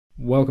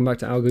Welcome back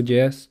to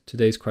Algo.js.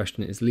 Today's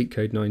question is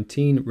LeetCode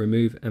 19,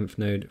 remove env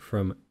node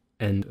from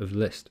end of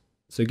list.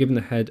 So given the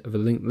head of a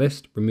linked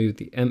list, remove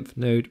the env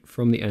node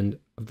from the end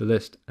of the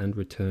list and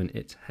return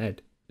its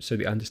head. So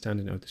the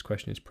understanding of this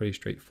question is pretty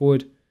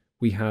straightforward.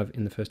 We have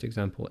in the first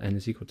example n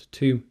is equal to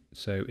 2,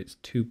 so it's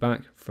 2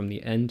 back from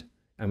the end,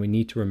 and we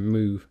need to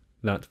remove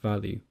that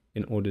value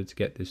in order to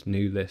get this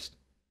new list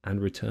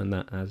and return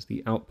that as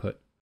the output.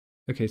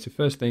 Okay, so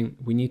first thing,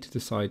 we need to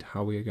decide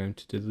how we are going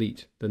to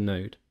delete the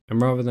node.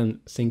 And rather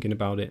than thinking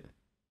about it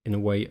in a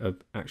way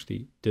of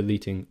actually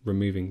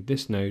removing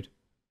this node,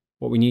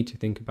 what we need to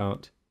think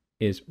about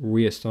is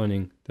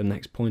reassigning the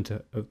next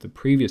pointer of the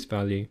previous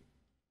value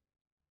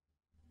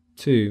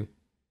to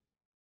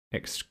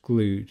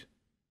exclude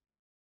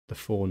the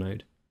for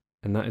node.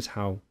 And that is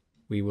how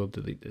we will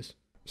delete this.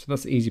 So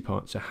that's the easy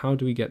part. So how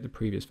do we get the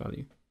previous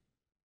value?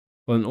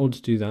 Well, in order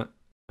to do that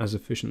as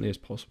efficiently as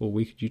possible,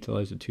 we could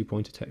utilize the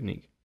two-pointer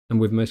technique. And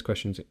with most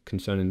questions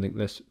concerning linked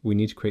lists, we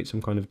need to create some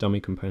kind of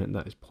dummy component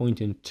that is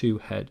pointing to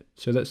head.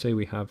 So let's say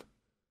we have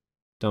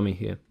dummy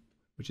here,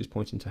 which is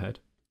pointing to head.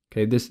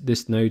 Okay,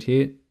 this node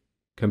here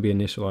can be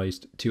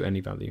initialized to any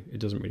value. It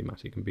doesn't really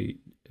matter. It can be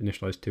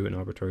initialized to an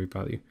arbitrary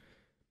value.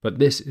 But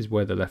this is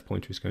where the left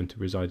pointer is going to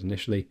reside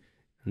initially,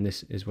 and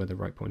this is where the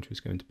right pointer is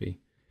going to be.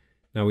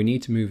 Now we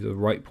need to move the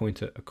right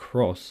pointer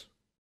across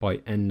by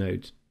n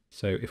nodes.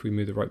 So if we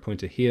move the right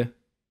pointer here,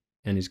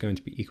 n is going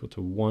to be equal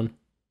to 1.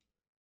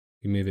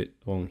 We move it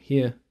along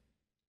here,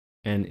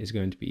 n is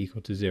going to be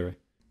equal to 0.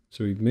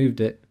 So we've moved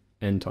it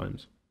n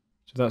times.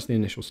 So that's the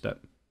initial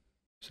step.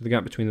 So the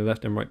gap between the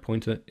left and right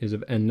pointer is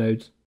of n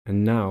nodes.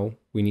 And now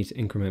we need to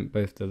increment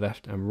both the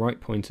left and right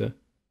pointer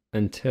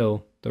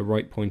until the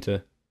right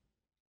pointer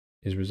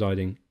is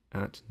residing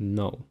at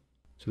null.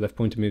 So left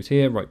pointer moves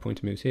here, right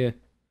pointer moves here,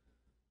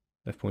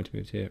 left pointer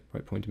moves here,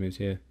 right pointer moves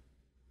here,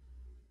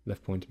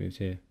 left pointer moves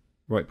here,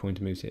 right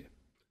pointer moves here.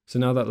 So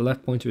now that the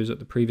left pointer is at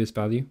the previous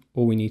value,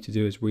 all we need to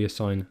do is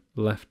reassign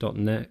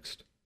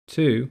left.next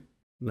to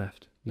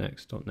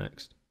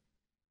left.next.next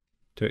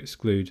to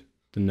exclude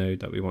the node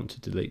that we want to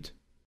delete.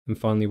 And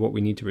finally, what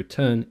we need to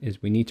return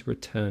is we need to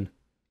return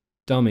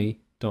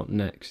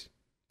dummy.next.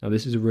 Now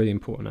this is a really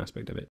important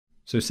aspect of it.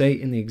 So say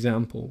in the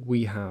example,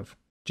 we have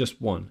just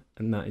one,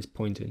 and that is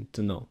pointing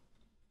to null.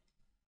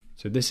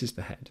 So this is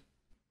the head.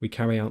 We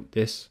carry out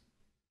this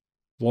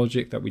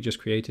logic that we just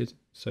created.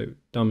 So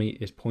dummy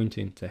is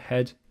pointing to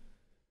head.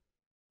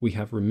 We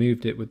have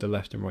removed it with the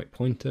left and right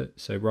pointer.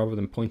 So rather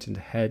than pointing to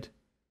head,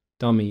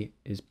 dummy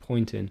is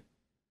pointing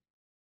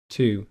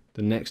to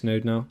the next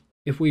node now.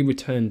 If we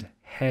returned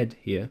head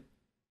here,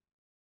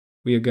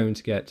 we are going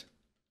to get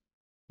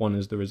 1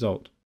 as the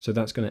result. So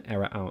that's going to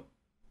error out.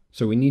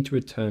 So we need to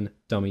return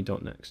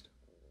dummy.next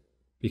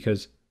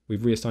because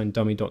we've reassigned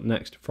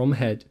dummy.next from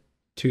head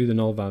to the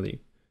null value.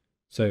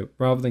 So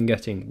rather than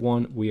getting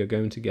 1, we are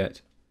going to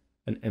get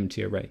an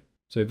empty array.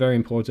 So very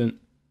important,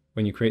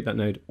 when you create that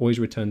node, always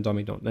return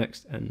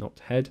dummy.next and not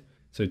head.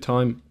 So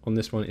time on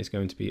this one is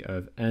going to be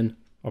of n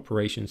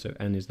operation. So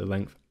n is the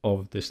length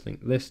of this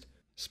linked list.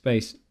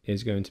 Space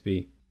is going to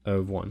be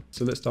of 1.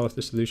 So let's start off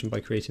the solution by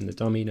creating the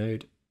dummy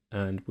node,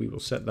 and we will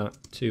set that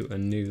to a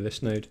new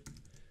list node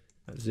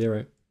at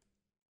 0.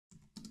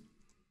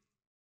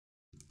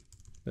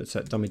 Let's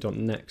set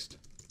dummy.next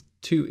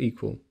to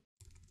equal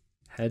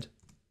head.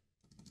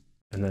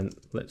 And then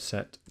let's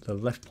set the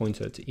left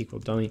pointer to equal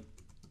dummy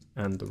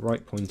and the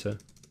right pointer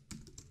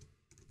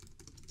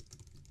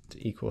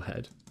to equal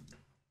head.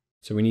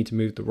 So we need to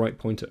move the right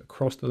pointer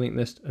across the linked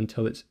list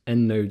until it's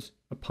n nodes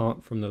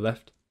apart from the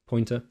left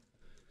pointer.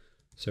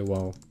 So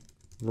while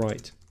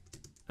right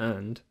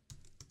and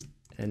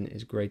n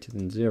is greater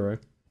than 0,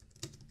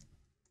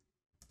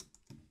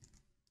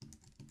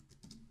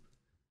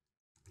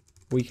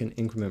 we can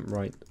increment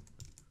right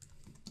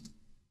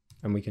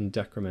and we can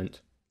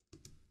decrement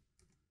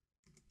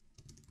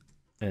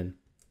n.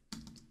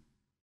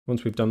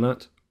 Once we've done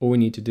that, all we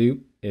need to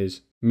do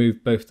is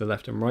move both the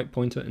left and right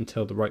pointer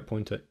until the right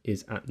pointer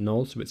is at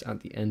null, so it's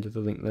at the end of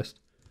the linked list.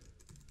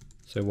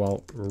 So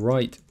while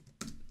right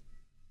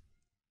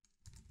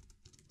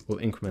will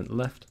increment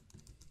left,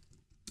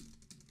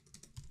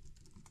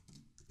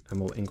 and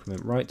we'll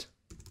increment right.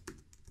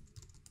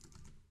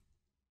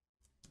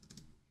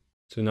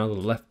 So now the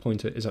left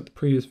pointer is at the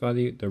previous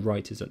value, the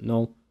right is at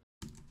null.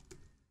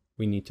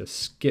 We need to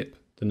skip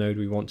the node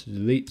we want to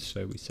delete,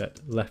 so we set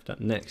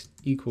left.next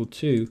equal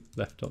to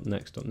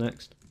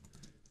left.next.next,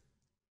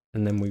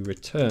 and then we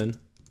return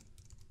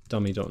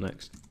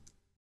dummy.next.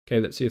 Okay,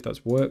 let's see if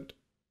that's worked.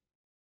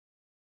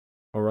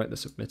 All right,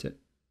 let's submit it.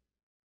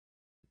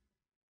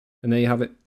 And there you have it.